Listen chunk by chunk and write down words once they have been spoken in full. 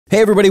Hey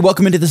everybody,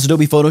 welcome into this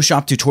Adobe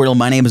Photoshop tutorial.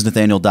 My name is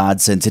Nathaniel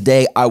Dodson.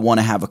 Today I want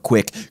to have a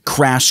quick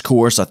crash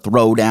course, a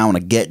throwdown, a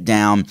get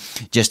down,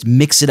 just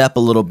mix it up a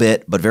little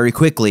bit, but very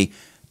quickly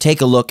take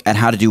a look at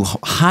how to do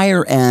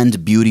higher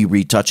end beauty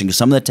retouching,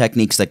 some of the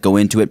techniques that go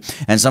into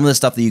it, and some of the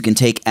stuff that you can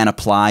take and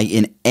apply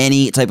in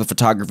any type of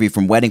photography,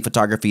 from wedding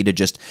photography to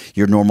just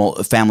your normal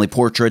family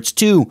portraits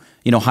to,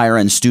 higher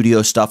end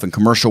studio stuff and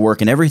commercial work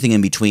and everything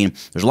in between.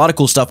 There's a lot of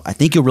cool stuff. I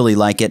think you'll really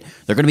like it.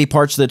 There are going to be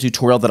parts of the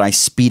tutorial that I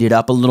speeded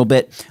up a little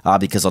bit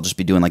because I'll just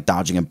be doing like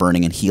dodging and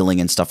burning and healing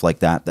and stuff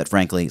like that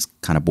frankly is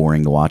kind of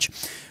boring to watch.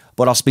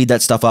 But I'll speed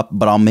that stuff up,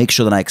 but I'll make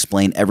sure that I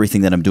explain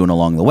everything that I'm doing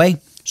along the way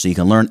so you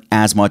can learn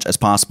as much as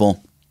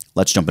possible.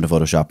 Let's jump into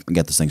Photoshop and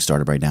get this thing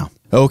started right now.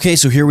 Okay,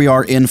 so here we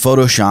are in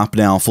Photoshop.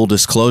 Now, full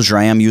disclosure,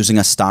 I am using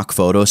a stock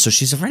photo, so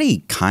she's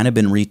already kind of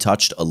been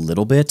retouched a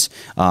little bit,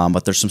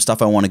 but there's some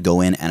stuff I want to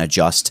go in and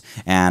adjust,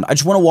 and I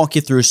just want to walk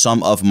you through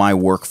some of my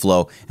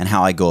workflow and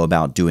how I go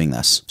about doing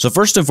this. So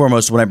first and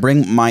foremost, when I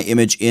bring my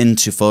image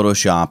into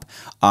Photoshop,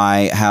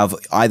 I have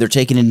either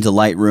taken it into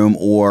Lightroom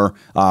or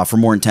for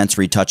more intense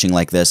retouching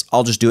like this,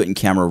 I'll just do it in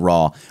Camera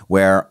Raw,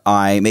 where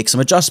I make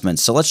some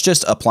adjustments. So let's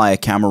just apply a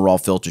Camera Raw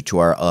filter to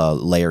our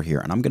layer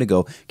here, and I'm going to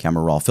go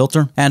Camera Raw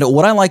filter. And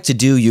what I like to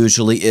do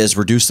usually is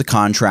reduce the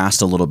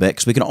contrast a little bit,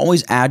 because we can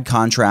always add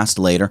contrast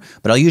later,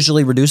 but I'll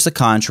usually reduce the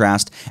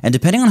contrast, and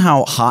depending on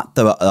how hot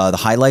the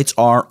highlights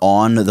are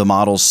on the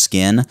model's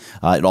skin,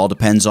 it all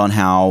depends on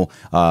how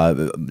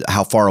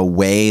far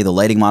away the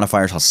lighting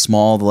modifiers, how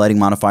small the lighting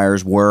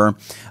modifiers were.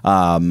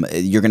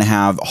 You're going to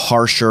have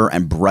harsher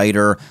and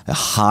brighter,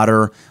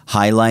 hotter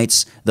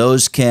highlights.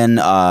 Those can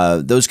be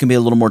a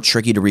little more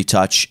tricky to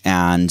retouch,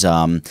 and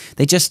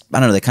they just, I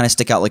don't know, they kind of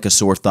stick out like a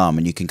sore thumb,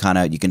 and you can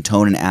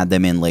tone and add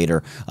them in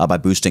later by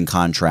boosting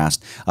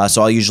contrast.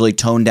 So I'll usually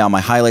tone down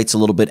my highlights a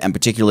little bit, and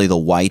particularly the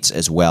whites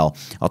as well.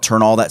 I'll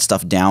turn all that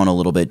stuff down a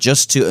little bit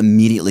just to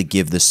immediately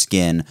give the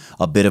skin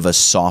a bit of a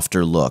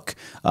softer look.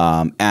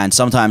 And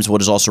sometimes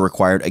what is also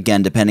required,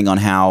 again, depending on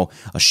how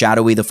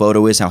shadowy the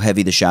photo is, how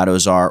heavy the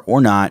shadows are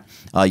or not,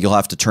 you'll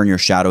have to turn your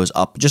shadows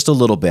up just a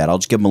little bit. I'll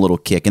just give them a little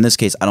kick. In this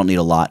case, I don't need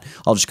a lot.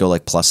 I'll just go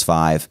like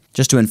 +5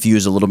 just to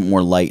infuse a little bit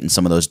more light in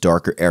some of those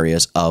darker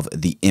areas of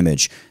the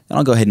image. Then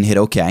I'll go ahead and hit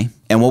OK.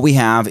 And what we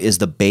have is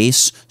the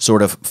base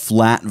sort of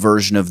flat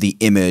version of the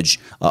image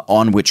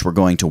on which we're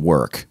going to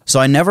work. So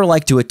I never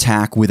like to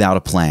attack without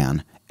a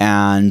plan.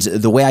 And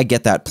the way I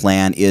get that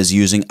plan is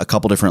using a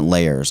couple different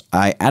layers.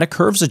 I add a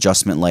curves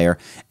adjustment layer,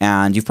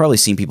 and you've probably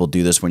seen people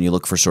do this when you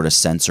look for sort of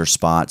sensor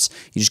spots.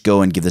 You just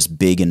go and give this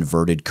big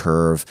inverted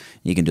curve.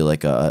 You can do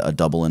like a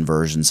double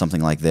inversion,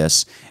 something like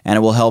this, and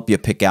it will help you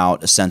pick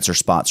out sensor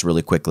spots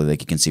really quickly.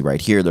 Like you can see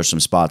right here, there's some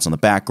spots on the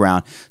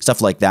background,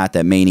 stuff like that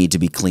that may need to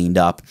be cleaned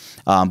up.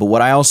 But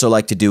what I also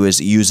like to do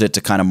is use it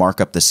to kind of mark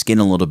up the skin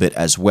a little bit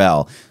as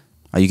well.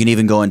 You can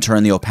even go and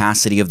turn the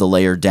opacity of the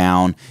layer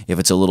down if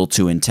it's a little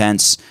too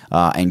intense,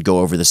 and go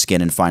over the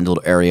skin and find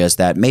little areas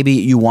that maybe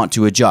you want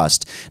to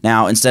adjust.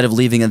 Now, instead of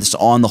leaving this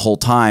on the whole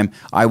time,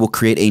 I will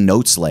create a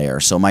notes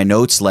layer. So my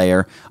notes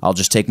layer, I'll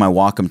just take my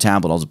Wacom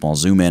tablet, I'll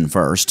zoom in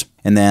first,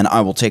 and then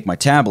I will take my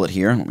tablet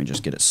here, let me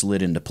just get it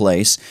slid into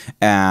place,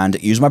 and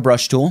use my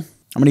brush tool.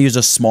 I'm going to use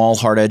a small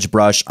hard edge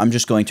brush. I'm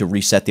just going to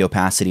reset the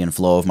opacity and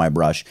flow of my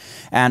brush.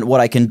 And what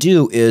I can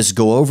do is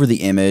go over the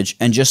image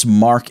and just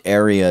mark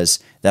areas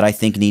that I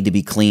think need to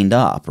be cleaned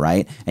up,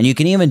 right? And you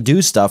can even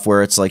do stuff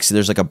where it's like, see,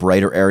 there's like a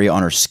brighter area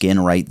on her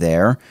skin right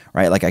there,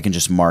 right? Like I can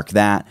just mark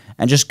that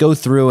and just go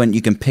through and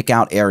you can pick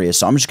out areas.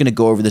 So I'm just going to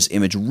go over this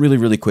image really,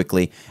 really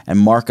quickly and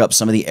mark up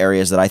some of the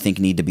areas that I think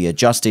need to be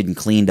adjusted and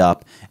cleaned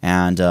up.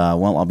 And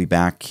well, I'll be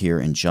back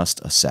here in just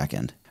a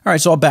second. All right,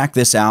 so I'll back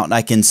this out, and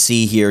I can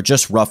see here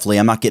just roughly,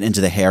 I'm not getting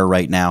into the hair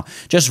right now,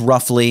 just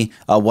roughly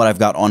what I've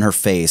got on her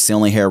face. The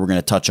only hair we're going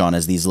to touch on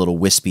is these little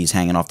wispies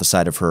hanging off the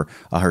side of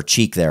her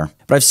cheek there.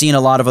 But I've seen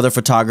a lot of other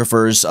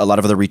photographers, a lot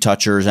of other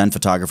retouchers and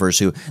photographers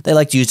who they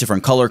like to use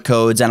different color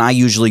codes, and I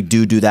usually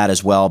do that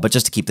as well. But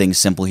just to keep things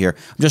simple here,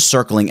 I'm just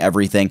circling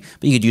everything.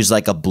 But you could use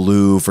like a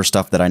blue for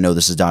stuff that I know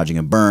this is dodging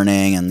and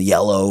burning, and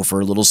yellow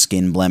for little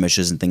skin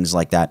blemishes and things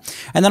like that.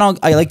 And then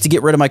I like to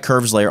get rid of my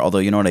curves layer, although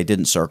you know what I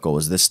didn't circle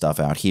is this stuff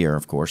out here,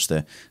 of course,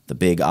 the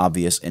big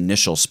obvious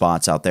initial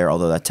spots out there,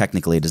 although that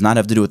technically does not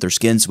have to do with their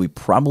skin, so we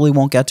probably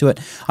won't get to it.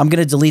 I'm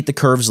going to delete the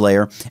curves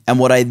layer, and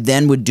what I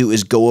then would do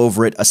is go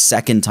over it a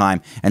second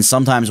time, and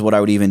sometimes what I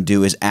would even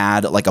do is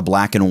add like a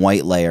black and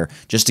white layer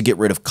just to get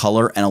rid of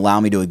color and allow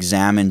me to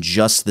examine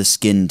just the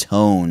skin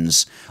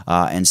tones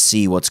and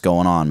see what's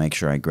going on. Make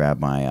sure I grab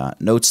my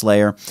notes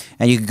layer,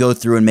 and you can go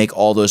through and make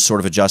all those sort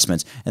of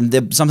adjustments.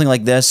 And something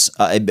like this,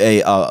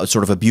 a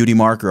sort of a beauty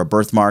mark or a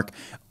birthmark,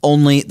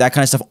 only that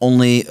kind of stuff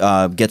only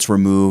gets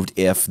removed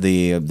if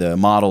the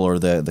model or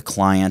the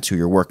client who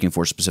you're working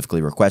for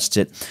specifically requests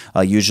it.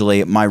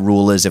 Usually my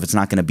rule is if it's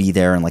not going to be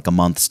there in like a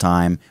month's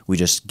time, we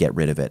just get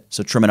rid of it.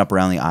 So trim it up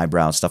around the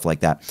eyebrows, stuff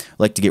like that. I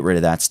like to get rid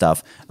of that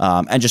stuff.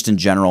 And just in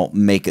general,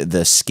 make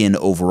the skin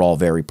overall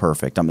very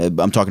perfect.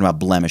 I'm talking about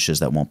blemishes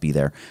that won't be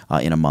there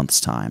in a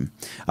month's time.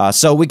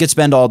 So we could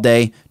spend all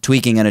day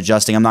tweaking and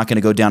adjusting. I'm not going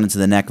to go down into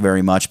the neck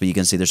very much, but you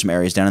can see there's some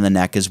areas down in the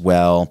neck as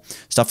well,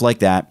 stuff like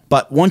that.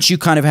 But once you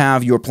kind of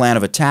have your plan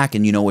of attack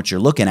and you know what you're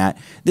looking at,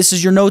 this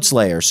is your notes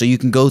layer. So you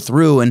can go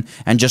through and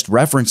just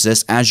reference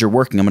this as you're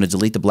working. I'm going to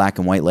delete the black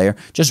and white layer.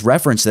 Just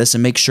reference this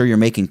and make sure you're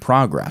making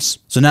progress.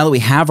 So now that we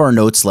have our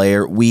notes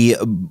layer,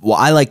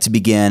 I like to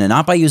begin, and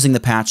not by using the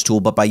patch tool,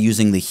 but by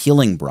using the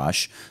healing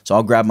brush. So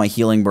I'll grab my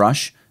healing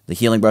brush. The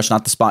healing brush,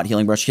 not the spot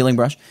healing brush,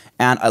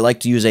 and I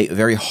like to use a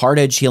very hard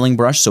edge healing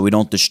brush so we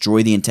don't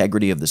destroy the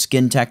integrity of the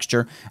skin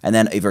texture, and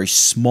then a very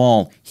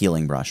small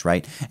healing brush,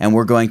 right? And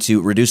we're going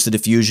to reduce the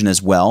diffusion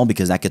as well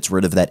because that gets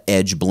rid of that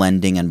edge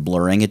blending and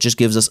blurring. It just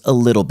gives us a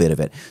little bit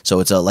of it. So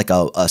it's like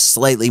a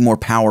slightly more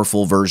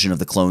powerful version of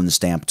the clone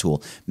stamp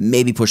tool.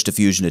 Maybe push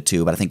diffusion to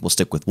 2, but I think we'll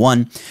stick with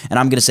 1. And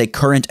I'm going to say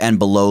current and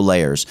below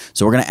layers.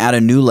 So we're going to add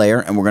a new layer,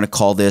 and we're going to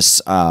call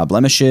this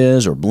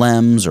blemishes or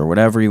blems or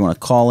whatever you want to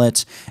call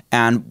it.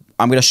 And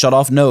I'm going to shut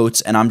off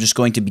notes, and I'm just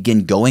going to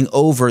begin going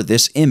over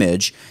this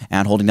image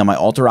and holding down my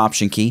Alt or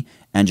Option key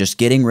and just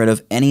getting rid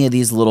of any of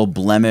these little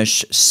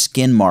blemish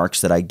skin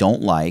marks that I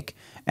don't like.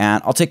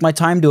 And I'll take my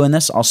time doing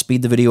this. I'll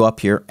speed the video up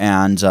here,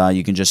 and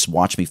you can just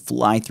watch me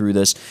fly through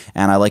this.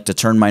 And I like to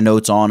turn my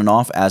notes on and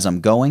off as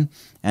I'm going,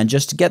 and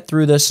just to get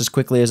through this as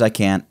quickly as I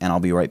can, and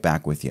I'll be right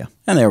back with you.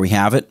 And there we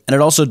have it. And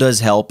it also does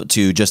help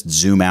to just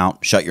zoom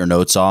out, shut your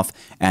notes off,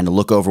 and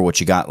look over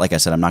what you got. Like I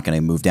said, I'm not going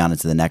to move down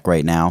into the neck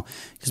right now,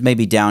 because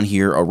maybe down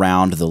here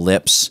around the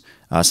lips,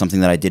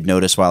 something that I did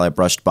notice while I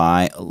brushed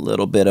by, a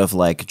little bit of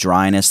like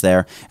dryness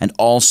there. And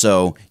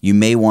also, you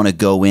may want to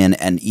go in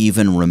and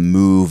even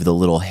remove the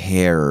little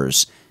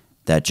hairs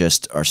that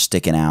just are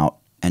sticking out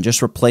and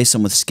just replace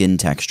them with skin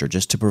texture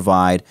just to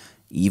provide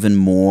even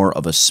more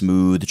of a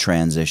smooth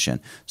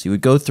transition. So you would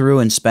go through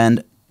and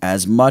spend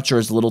as much or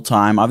as little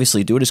time.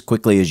 Obviously, do it as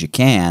quickly as you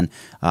can,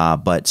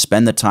 but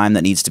spend the time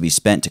that needs to be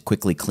spent to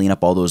quickly clean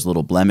up all those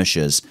little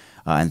blemishes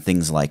and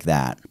things like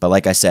that. But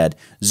like I said,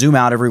 zoom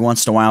out every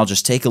once in a while.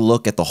 Just take a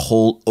look at the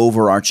whole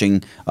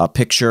overarching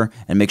picture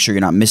and make sure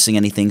you're not missing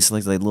anything. So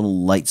like a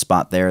little light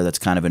spot there that's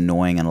kind of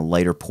annoying, and a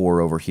lighter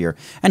pore over here.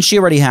 And she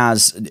already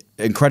has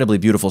incredibly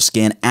beautiful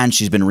skin, and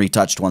she's been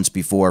retouched once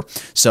before.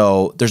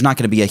 So there's not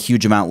going to be a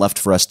huge amount left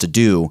for us to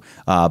do.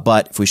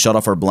 But if we shut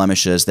off our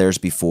blemishes, there's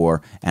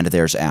before and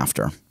there's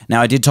after.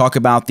 Now, I did talk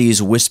about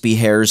these wispy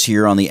hairs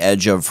here on the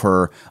edge of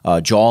her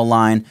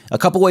jawline. A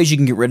couple ways you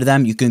can get rid of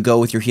them. You can go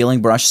with your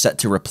healing brush set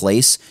to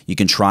replace. You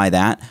can try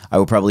that. I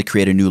will probably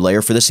create a new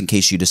layer for this in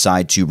case you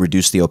decide to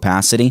reduce the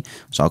opacity.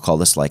 So I'll call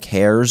this like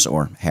hairs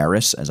or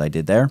Harris, as I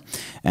did there.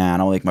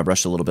 And I'll make my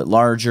brush a little bit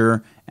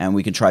larger, and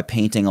we can try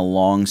painting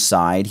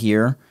alongside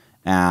here.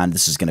 And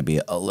this is going to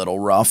be a little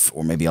rough,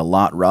 or maybe a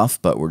lot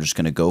rough, but we're just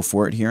going to go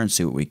for it here and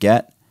see what we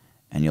get.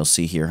 And you'll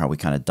see here how we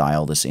kind of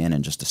dial this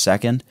in just a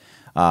second.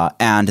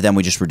 And then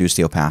we just reduce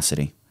the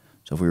opacity.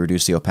 So if we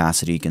reduce the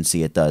opacity, you can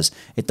see it does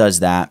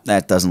that.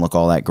 That doesn't look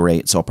all that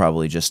great, so I'll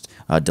probably just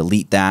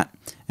delete that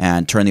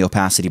and turn the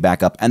opacity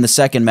back up. And the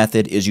second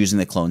method is using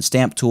the clone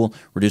stamp tool,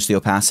 reduce the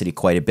opacity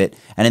quite a bit.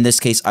 And in this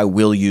case, I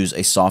will use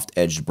a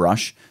soft-edged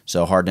brush,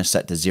 so hardness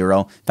set to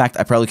 0. In fact,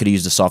 I probably could have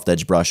used a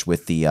soft-edged brush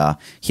with the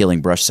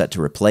healing brush set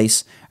to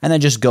replace, and then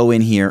just go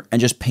in here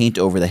and just paint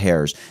over the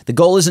hairs. The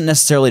goal isn't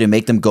necessarily to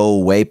make them go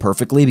away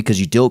perfectly,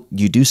 because you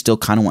do still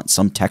kind of want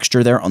some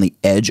texture there on the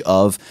edge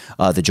of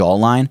the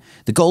jawline.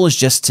 The goal is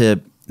just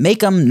to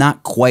make them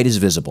not quite as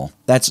visible.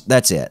 That's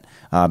it.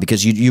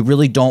 Because you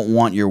really don't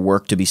want your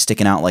work to be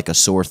sticking out like a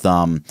sore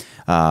thumb,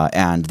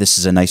 and this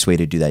is a nice way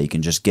to do that. You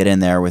can just get in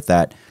there with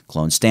that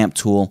clone stamp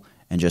tool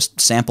and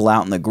just sample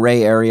out in the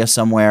gray area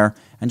somewhere,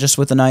 and just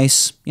with a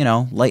nice,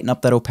 lighten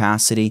up that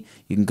opacity,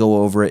 you can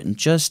go over it and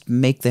just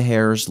make the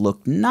hairs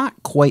look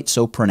not quite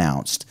so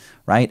pronounced,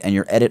 right? And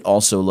your edit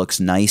also looks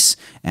nice,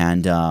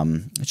 and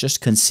it's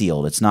just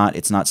concealed. It's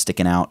not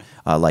sticking out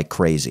like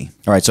crazy.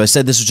 All right, so I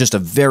said this was just a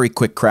very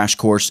quick crash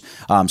course,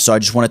 so I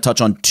just want to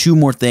touch on 2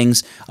 more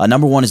things.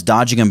 Number 1 is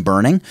dodging and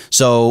burning.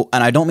 So,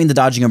 and I don't mean the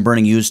dodging and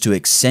burning used to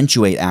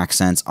accentuate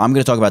accents. I'm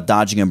going to talk about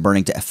dodging and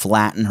burning to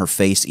flatten her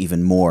face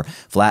even more,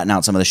 flatten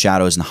out some of the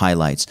shadows and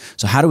highlights.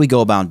 So how do we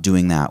go about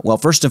doing that? Well,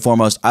 first and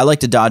foremost, I like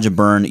to dodge and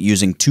burn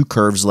using 2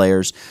 curves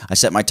layers. I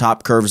set my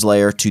top curves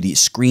layer to the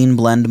screen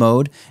blend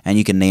mode, and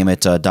you can name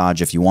it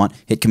dodge if you want.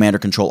 Hit Command or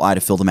Control I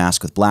to fill the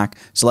mask with black.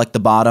 Select the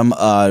bottom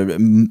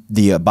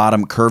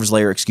curves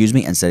layer,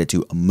 and set it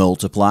to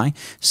multiply.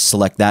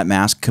 Select that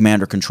mask,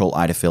 Command or Control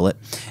I to fill it.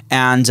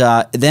 And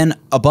then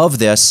above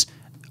this,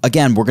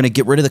 Again, we're going to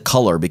get rid of the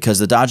color because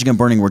the dodging and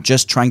burning, we're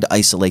just trying to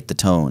isolate the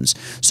tones.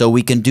 So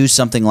we can do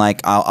something like,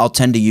 I'll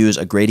tend to use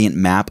a gradient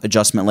map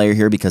adjustment layer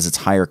here because it's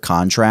higher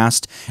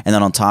contrast. And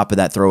then on top of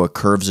that, throw a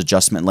curves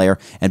adjustment layer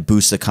and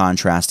boost the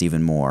contrast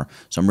even more.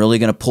 So I'm really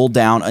going to pull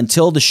down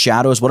until the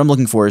shadows, what I'm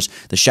looking for is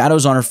the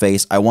shadows on her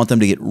face. I want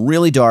them to get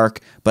really dark,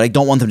 but I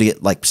don't want them to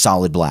get like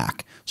solid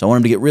black. So I want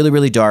them to get really,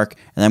 really dark.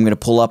 And then I'm going to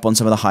pull up on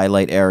some of the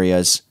highlight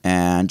areas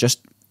and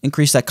just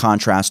increase that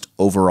contrast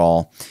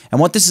overall. And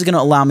what this is going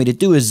to allow me to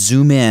do is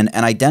zoom in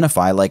and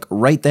identify like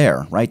right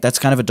there, right? That's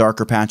kind of a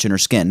darker patch in her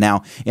skin.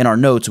 Now, in our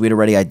notes, we'd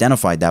already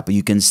identified that, but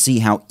you can see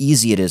how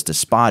easy it is to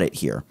spot it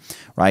here,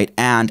 right?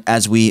 And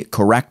as we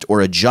correct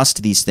or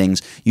adjust these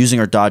things using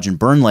our dodge and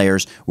burn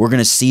layers, we're going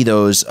to see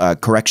those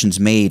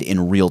corrections made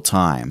in real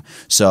time.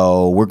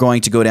 So we're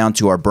going to go down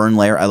to our burn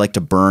layer. I like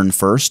to burn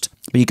first,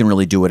 but you can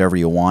really do whatever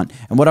you want.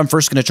 And what I'm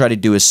first going to try to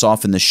do is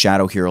soften the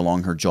shadow here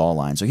along her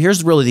jawline. So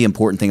here's really the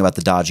important thing about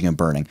the dodging and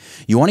burning.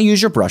 You want to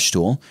use your brush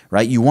tool,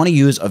 right? You want to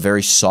use a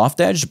very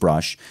soft-edged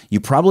brush. You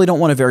probably don't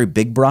want a very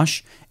big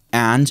brush.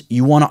 And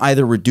you want to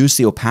either reduce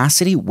the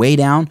opacity way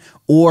down,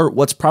 or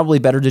what's probably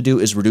better to do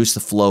is reduce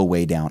the flow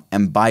way down.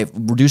 And by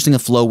reducing the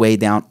flow way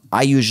down,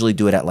 I usually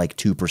do it at like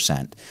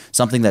 2%.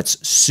 Something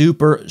that's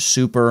super,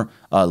 super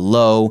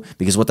low,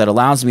 because what that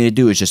allows me to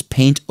do is just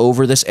paint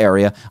over this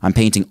area. I'm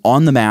painting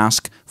on the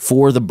mask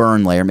for the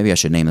burn layer. Maybe I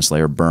should name this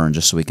layer burn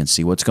just so we can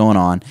see what's going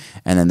on.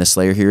 And then this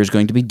layer here is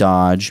going to be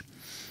dodge.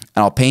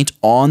 And I'll paint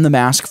on the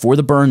mask for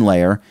the burn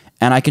layer,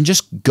 and I can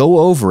just go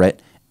over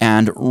it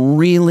and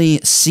really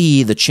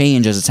see the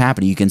change as it's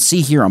happening. You can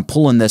see here I'm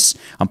pulling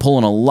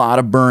a lot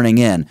of burning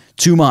in,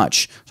 too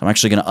much. So I'm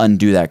actually going to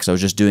undo that because I was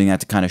just doing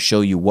that to kind of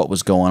show you what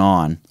was going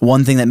on.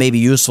 One thing that may be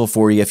useful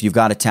for you if you've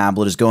got a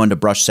tablet is go into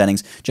brush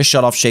settings, just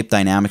shut off shape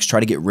dynamics, try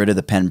to get rid of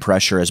the pen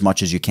pressure as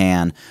much as you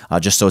can,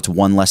 just so it's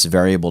one less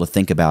variable to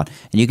think about.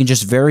 And you can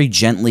just very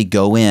gently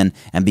go in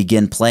and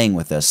begin playing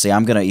with this. See,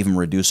 I'm going to even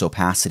reduce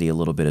opacity a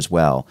little bit as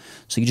well.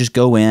 So you just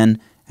go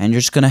in, and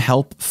you're just going to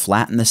help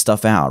flatten this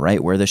stuff out,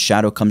 right? Where the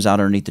shadow comes out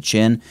underneath the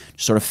chin,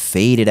 just sort of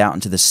fade it out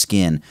into the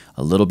skin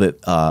a little bit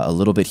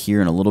here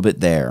and a little bit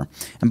there.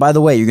 And by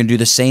the way, you're going to do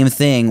the same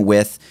thing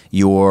with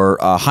your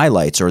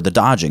highlights or the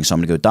dodging. So I'm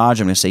going to go dodge.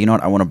 I'm going to say, you know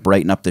what? I want to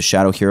brighten up the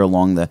shadow here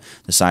along the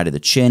side of the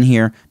chin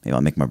here. Maybe I'll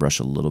make my brush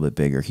a little bit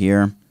bigger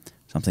here,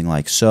 something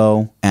like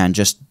so. And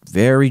just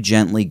very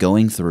gently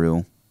going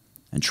through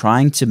and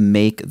trying to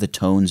make the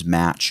tones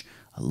match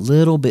a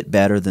little bit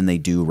better than they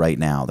do right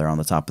now. They're on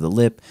the top of the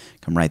lip,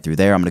 come right through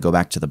there. I'm going to go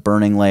back to the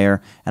burning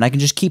layer, and I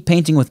can just keep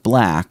painting with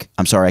black.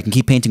 I'm sorry, I can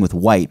keep painting with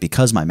white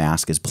because my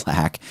mask is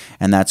black,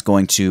 and that's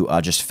going to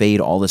just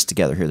fade all this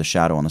together. Here, the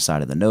shadow on the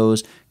side of the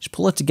nose. Just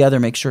pull it together,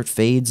 make sure it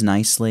fades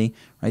nicely,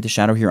 right? The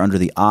shadow here under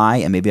the eye,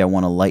 and maybe I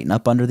want to lighten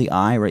up under the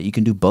eye, right? You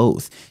can do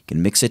both. You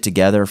can mix it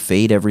together,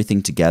 fade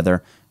everything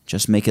together,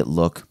 just make it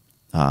look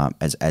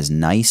as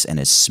nice and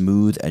as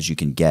smooth as you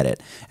can get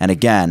it. And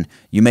again,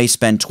 you may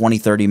spend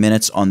 20-30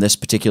 minutes on this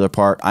particular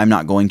part. I'm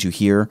not going to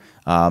here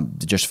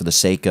just for the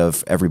sake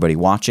of everybody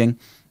watching.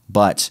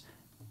 But,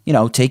 you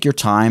know, take your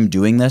time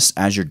doing this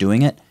as you're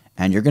doing it,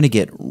 and you're going to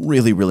get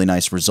really, really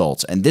nice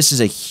results. And this is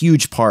a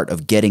huge part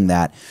of getting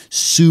that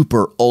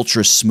super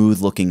ultra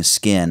smooth looking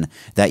skin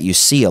that you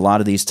see a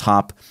lot of these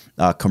top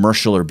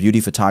commercial or beauty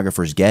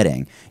photographers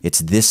getting. It's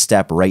this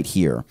step right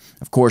here.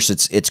 Of course,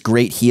 it's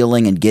great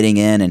healing and getting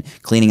in and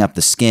cleaning up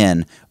the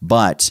skin,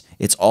 but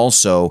it's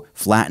also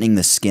flattening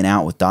the skin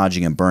out with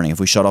dodging and burning.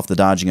 If we shut off the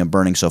dodging and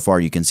burning so far,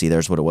 you can see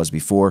there's what it was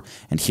before,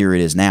 and here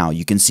it is now.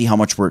 You can see how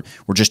much we're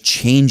just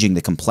changing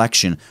the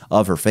complexion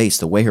of her face,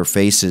 the way her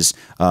face is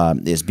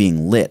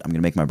being lit. I'm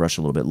going to make my brush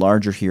a little bit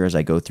larger here as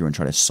I go through and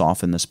try to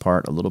soften this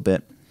part a little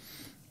bit,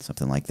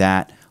 something like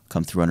that.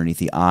 Come through underneath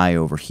the eye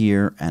over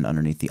here and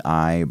underneath the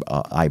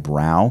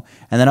eyebrow.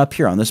 And then up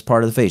here on this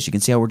part of the face, you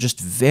can see how we're just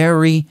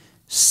very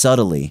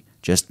subtly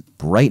just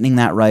brightening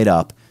that right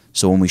up.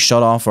 So when we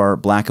shut off our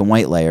black and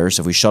white layers,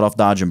 if we shut off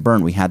dodge and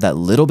burn, we had that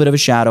little bit of a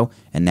shadow,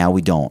 and now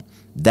we don't.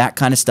 That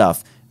kind of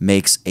stuff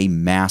makes a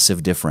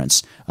massive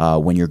difference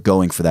when you're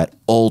going for that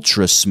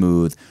ultra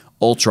smooth,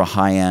 ultra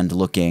high-end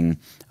looking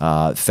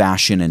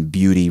fashion and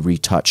beauty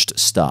retouched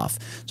stuff.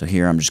 So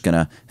here I'm just going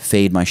to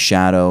fade my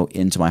shadow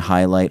into my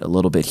highlight a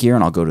little bit here,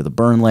 and I'll go to the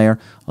burn layer.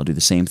 I'll do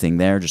the same thing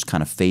there, just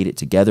kind of fade it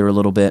together a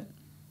little bit.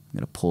 I'm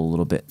going to pull a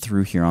little bit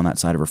through here on that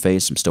side of her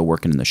face. I'm still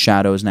working in the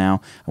shadows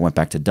now. I went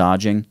back to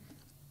dodging.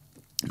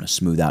 I'm going to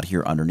smooth out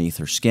here underneath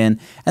her skin.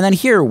 And then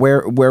here,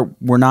 where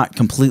we're not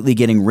completely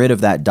getting rid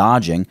of that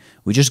dodging,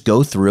 we just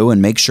go through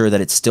and make sure that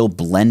it's still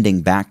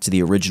blending back to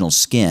the original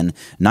skin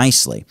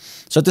nicely.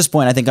 So at this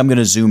point, I think I'm going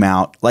to zoom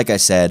out. Like I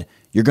said,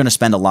 you're going to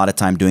spend a lot of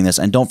time doing this.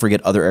 And don't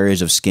forget other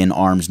areas of skin,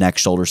 arms, neck,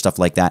 shoulders, stuff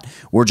like that.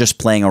 We're just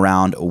playing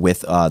around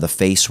with the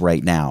face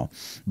right now.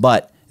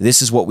 But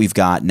this is what we've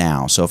got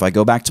now. So if I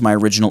go back to my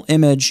original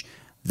image,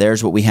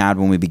 there's what we had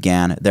when we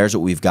began. There's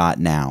what we've got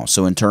now.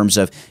 So in terms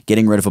of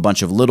getting rid of a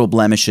bunch of little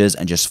blemishes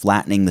and just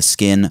flattening the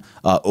skin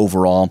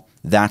overall,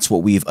 that's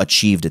what we've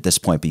achieved at this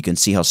point. But you can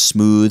see how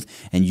smooth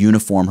and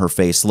uniform her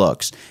face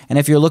looks. And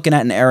if you're looking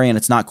at an area and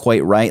it's not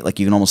quite right, like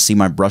you can almost see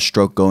my brush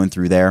stroke going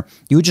through there,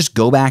 you would just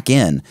go back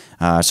in.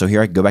 So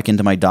here I go back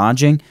into my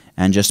dodging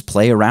and just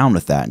play around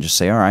with that and just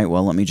say, all right,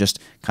 well, let me just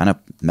kind of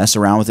mess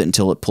around with it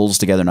until it pulls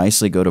together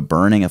nicely. Go to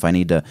burning if I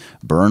need to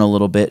burn a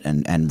little bit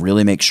and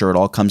really make sure it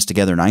all comes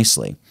together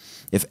nicely.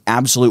 If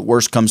absolute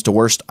worst comes to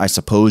worst, I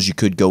suppose you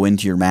could go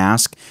into your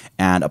mask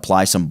and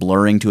apply some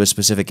blurring to a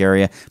specific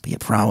area, but you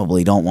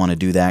probably don't want to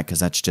do that because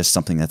that's just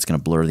something that's going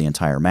to blur the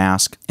entire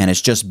mask. And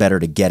it's just better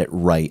to get it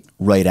right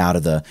out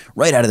of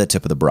the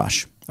tip of the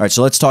brush. All right,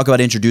 so let's talk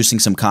about introducing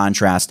some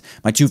contrast.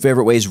 My two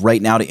favorite ways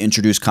right now to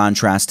introduce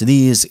contrast to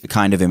these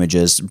kind of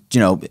images, you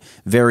know,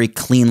 very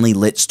cleanly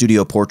lit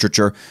studio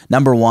portraiture.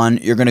 Number one,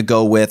 you're going to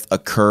go with a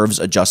curves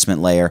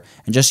adjustment layer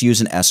and just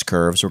use an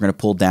S-curve. So we're going to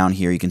pull down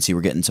here. You can see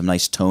we're getting some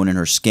nice tone in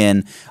her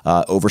skin,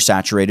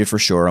 oversaturated for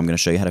sure. I'm going to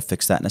show you how to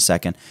fix that in a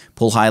second.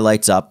 Pull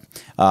highlights up.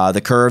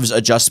 The curves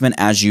adjustment,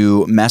 as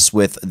you mess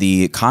with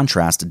the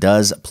contrast,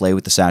 does play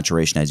with the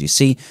saturation, as you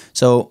see.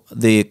 So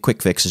the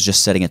quick fix is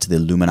just setting it to the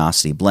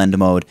luminosity blend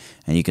mode,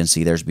 and you can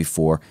see there's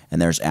before and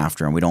there's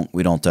after, and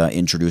we don't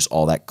introduce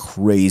all that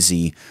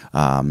crazy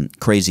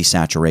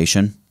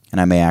saturation. And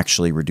I may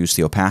actually reduce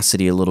the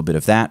opacity a little bit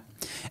of that,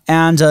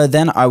 and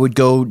then I would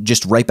go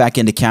just right back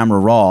into Camera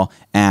Raw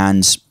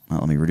and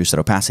let me reduce that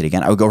opacity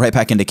again. I would go right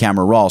back into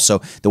Camera Raw. So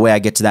the way I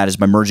get to that is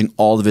by merging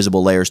all the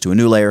visible layers to a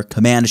new layer,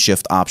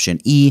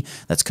 Command-Shift-Option-E.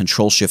 That's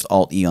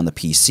Control-Shift-Alt-E on the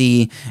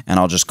PC. And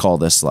I'll just call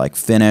this like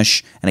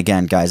Finish. And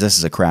again, guys, this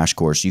is a crash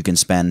course. You can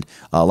spend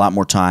a lot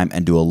more time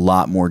and do a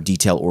lot more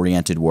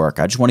detail-oriented work.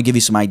 I just want to give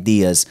you some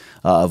ideas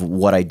of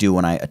what I do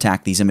when I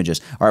attack these images.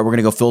 All right, we're going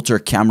to go Filter,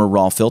 Camera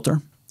Raw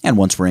Filter. And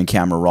once we're in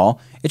Camera Raw,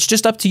 it's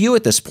just up to you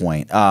at this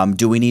point.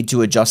 Do we need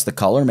to adjust the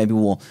color? Maybe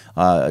we'll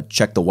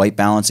check the white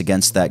balance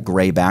against that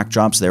gray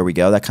backdrop. So there we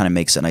go. That kind of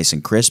makes it nice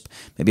and crisp.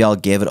 Maybe I'll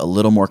give it a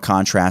little more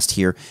contrast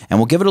here. And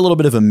we'll give it a little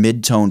bit of a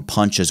mid-tone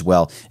punch as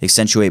well.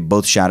 Accentuate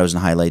both shadows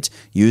and highlights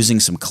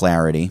using some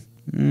clarity.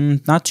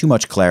 Not too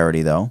much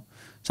clarity, though.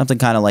 Something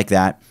kind of like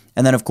that.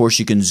 And then, of course,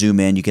 you can zoom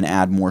in. You can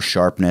add more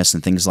sharpness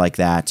and things like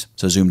that.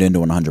 So zoomed into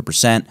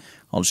 100%.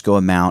 I'll just go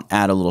amount,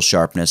 add a little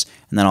sharpness,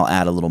 and then I'll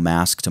add a little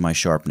mask to my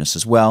sharpness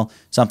as well,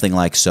 something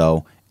like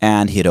so,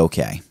 and hit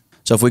OK.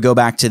 So if we go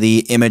back to the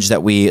image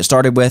that we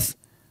started with,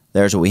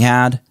 there's what we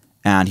had,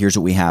 and here's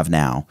what we have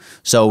now.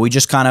 So we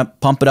just kind of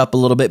pump it up a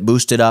little bit,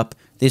 boost it up.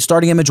 The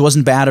starting image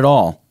wasn't bad at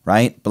all,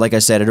 right? But like I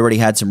said, it already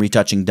had some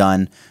retouching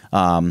done.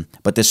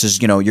 But this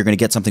is, you know, you're going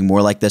to get something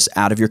more like this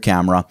out of your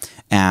camera.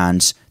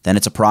 And then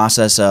it's a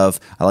process of,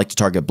 I like to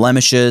target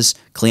blemishes,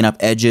 clean up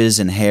edges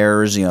and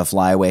hairs, you know,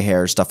 flyaway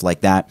hairs, stuff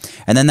like that.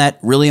 And then that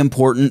really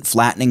important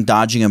flattening,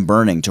 dodging, and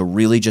burning to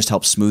really just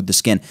help smooth the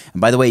skin. And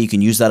by the way, you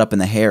can use that up in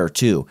the hair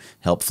too.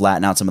 Help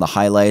flatten out some of the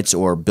highlights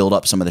or build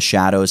up some of the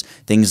shadows,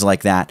 things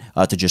like that,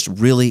 to just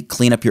really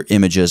clean up your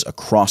images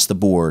across the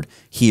board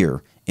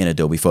here in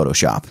Adobe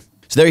Photoshop.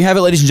 So there you have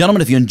it, ladies and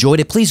gentlemen. If you enjoyed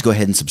it, please go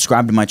ahead and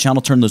subscribe to my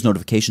channel. Turn those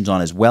notifications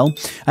on as well.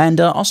 And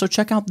also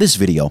check out this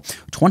video.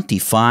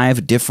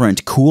 25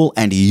 different cool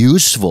and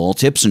useful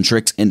tips and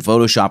tricks in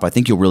Photoshop. I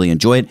think you'll really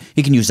enjoy it.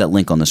 You can use that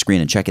link on the screen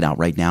and check it out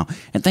right now.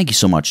 And thank you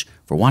so much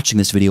for watching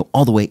this video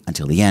all the way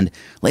until the end.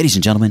 Ladies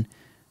and gentlemen,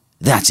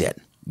 that's it.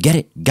 Get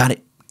it, got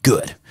it,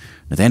 good.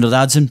 Nathaniel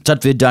Dodson,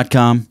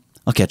 tutvid.com.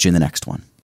 I'll catch you in the next one.